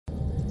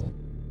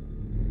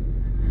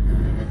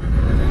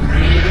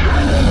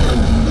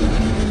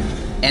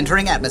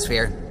Entering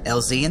atmosphere.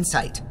 LZ in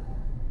sight.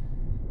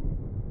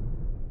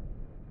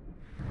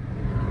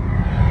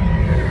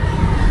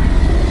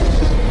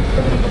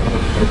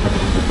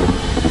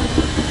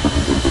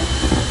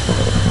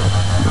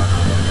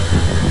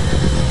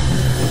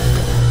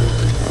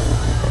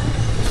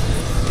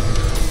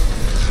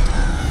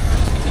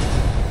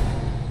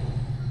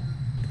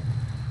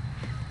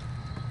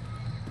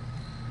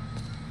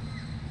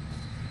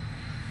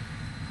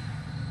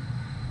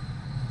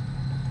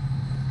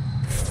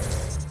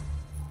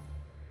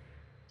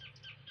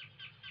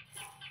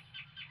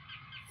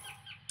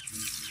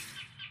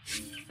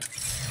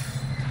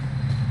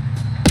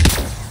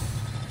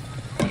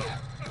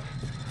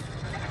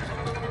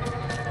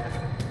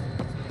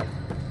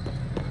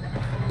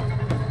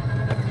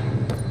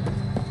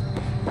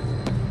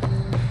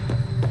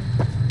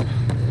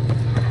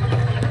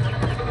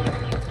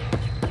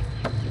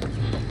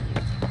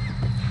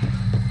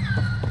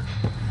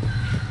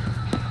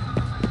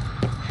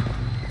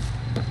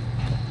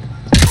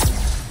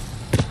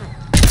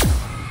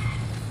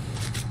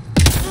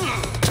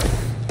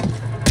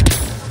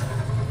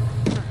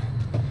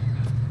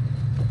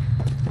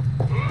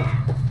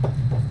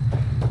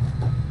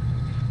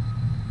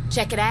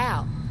 Check it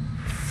out.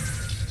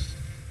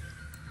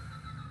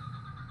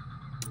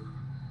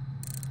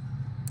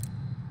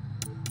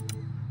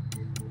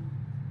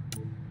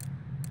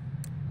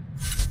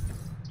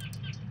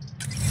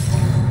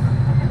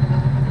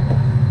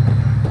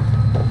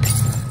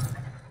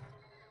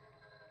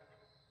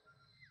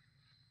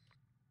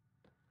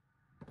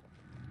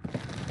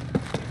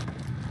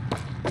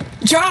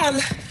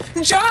 Jarl!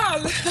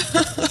 Jarl!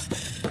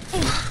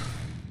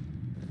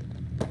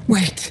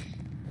 Wait.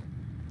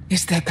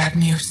 Is there bad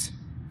news?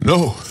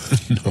 No,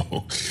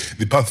 no.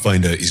 The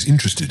Pathfinder is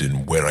interested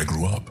in where I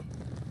grew up.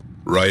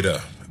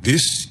 Ryder,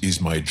 this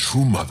is my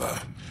true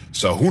mother,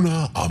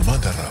 Sahuna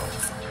Amadarao.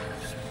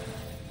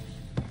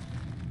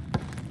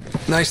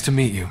 Nice to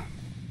meet you.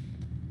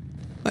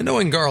 I know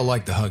Ingarl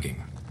liked the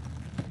hugging.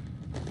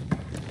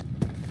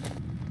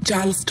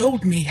 Jarl's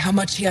told me how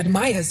much he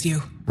admires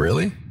you.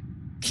 Really?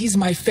 He's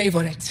my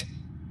favorite.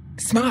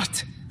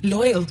 Smart,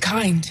 loyal,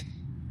 kind.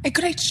 A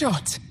great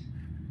shot.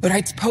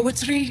 Writes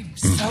poetry,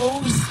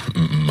 sews.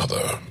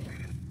 Mother.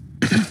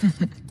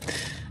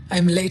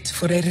 I'm late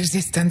for a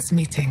resistance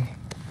meeting.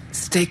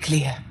 Stay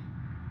clear.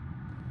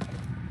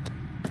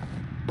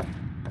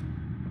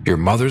 Your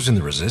mother's in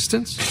the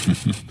Resistance?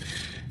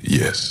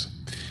 Yes.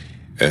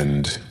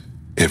 And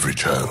every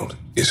child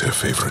is her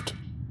favorite.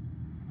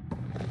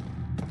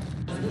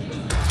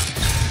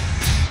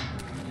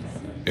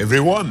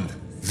 Everyone,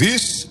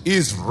 this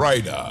is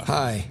Ryder.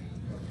 Hi.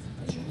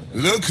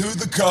 Look who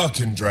the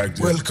Karkin dragged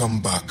in. Welcome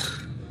back.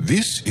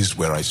 This is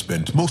where I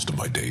spent most of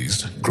my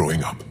days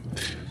growing up.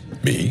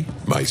 Me,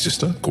 my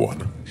sister,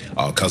 Kwana,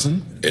 our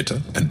cousin,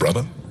 Etta, and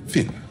brother,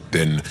 Finn.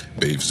 Then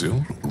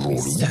Bavzil,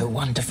 Rolu. So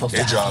wonderful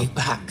to have you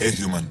back. Hey,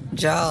 human.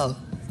 Jarl,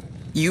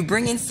 you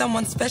bring in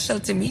someone special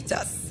to meet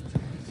us.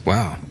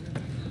 Wow.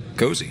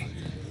 Cozy.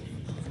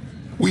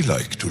 We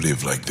like to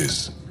live like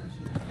this.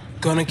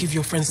 Gonna give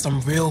your friends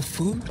some real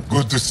food?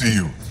 Good to see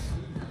you.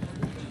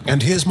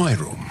 And here's my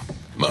room.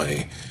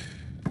 My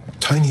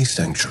tiny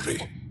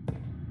sanctuary.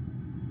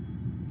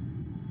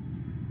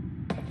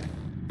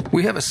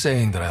 We have a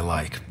saying that I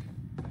like.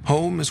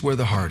 Home is where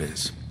the heart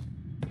is.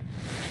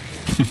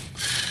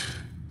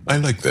 I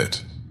like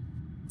that.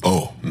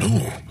 Oh,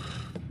 no.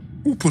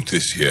 Who put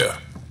this here?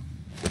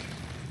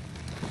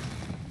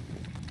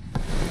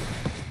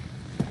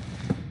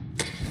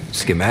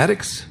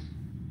 Schematics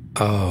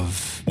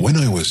of... When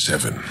I was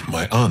 7,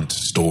 my aunt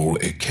stole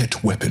a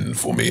Ket weapon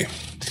for me.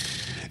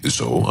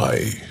 So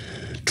I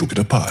took it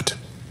apart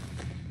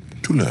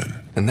to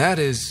learn. And that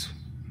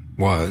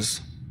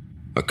was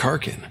a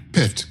Karkin.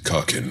 Pet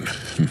Karkin.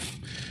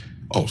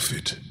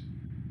 Alfit.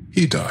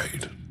 He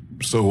died.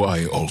 So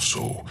I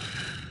also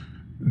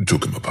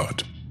took him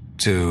apart.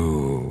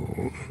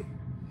 To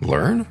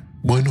learn?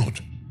 Why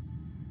not?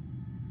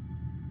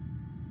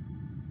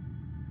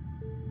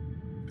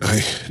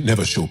 I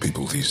never show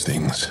people these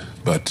things,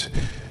 but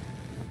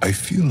I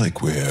feel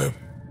like we're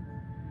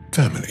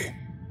family.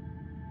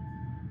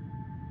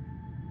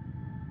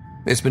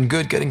 It's been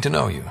good getting to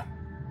know you.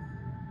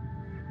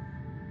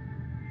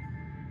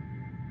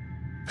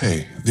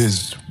 Hey,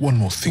 there's one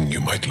more thing you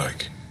might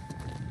like.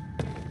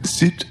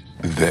 Sit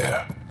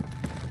there.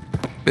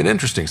 Been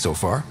interesting so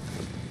far.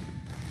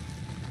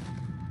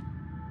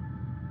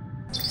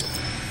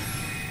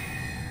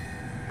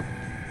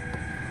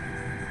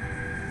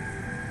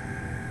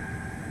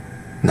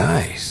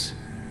 Nice.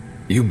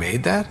 You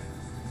made that?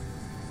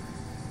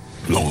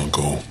 Long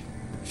ago.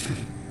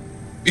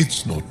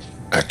 It's not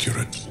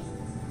accurate.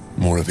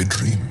 More of a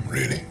dream,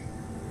 really.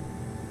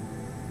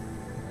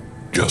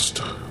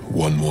 Just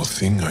one more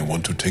thing I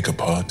want to take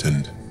apart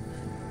and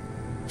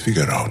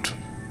figure out.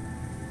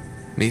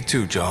 Me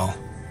too, Jarl.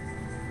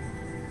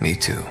 Me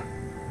too.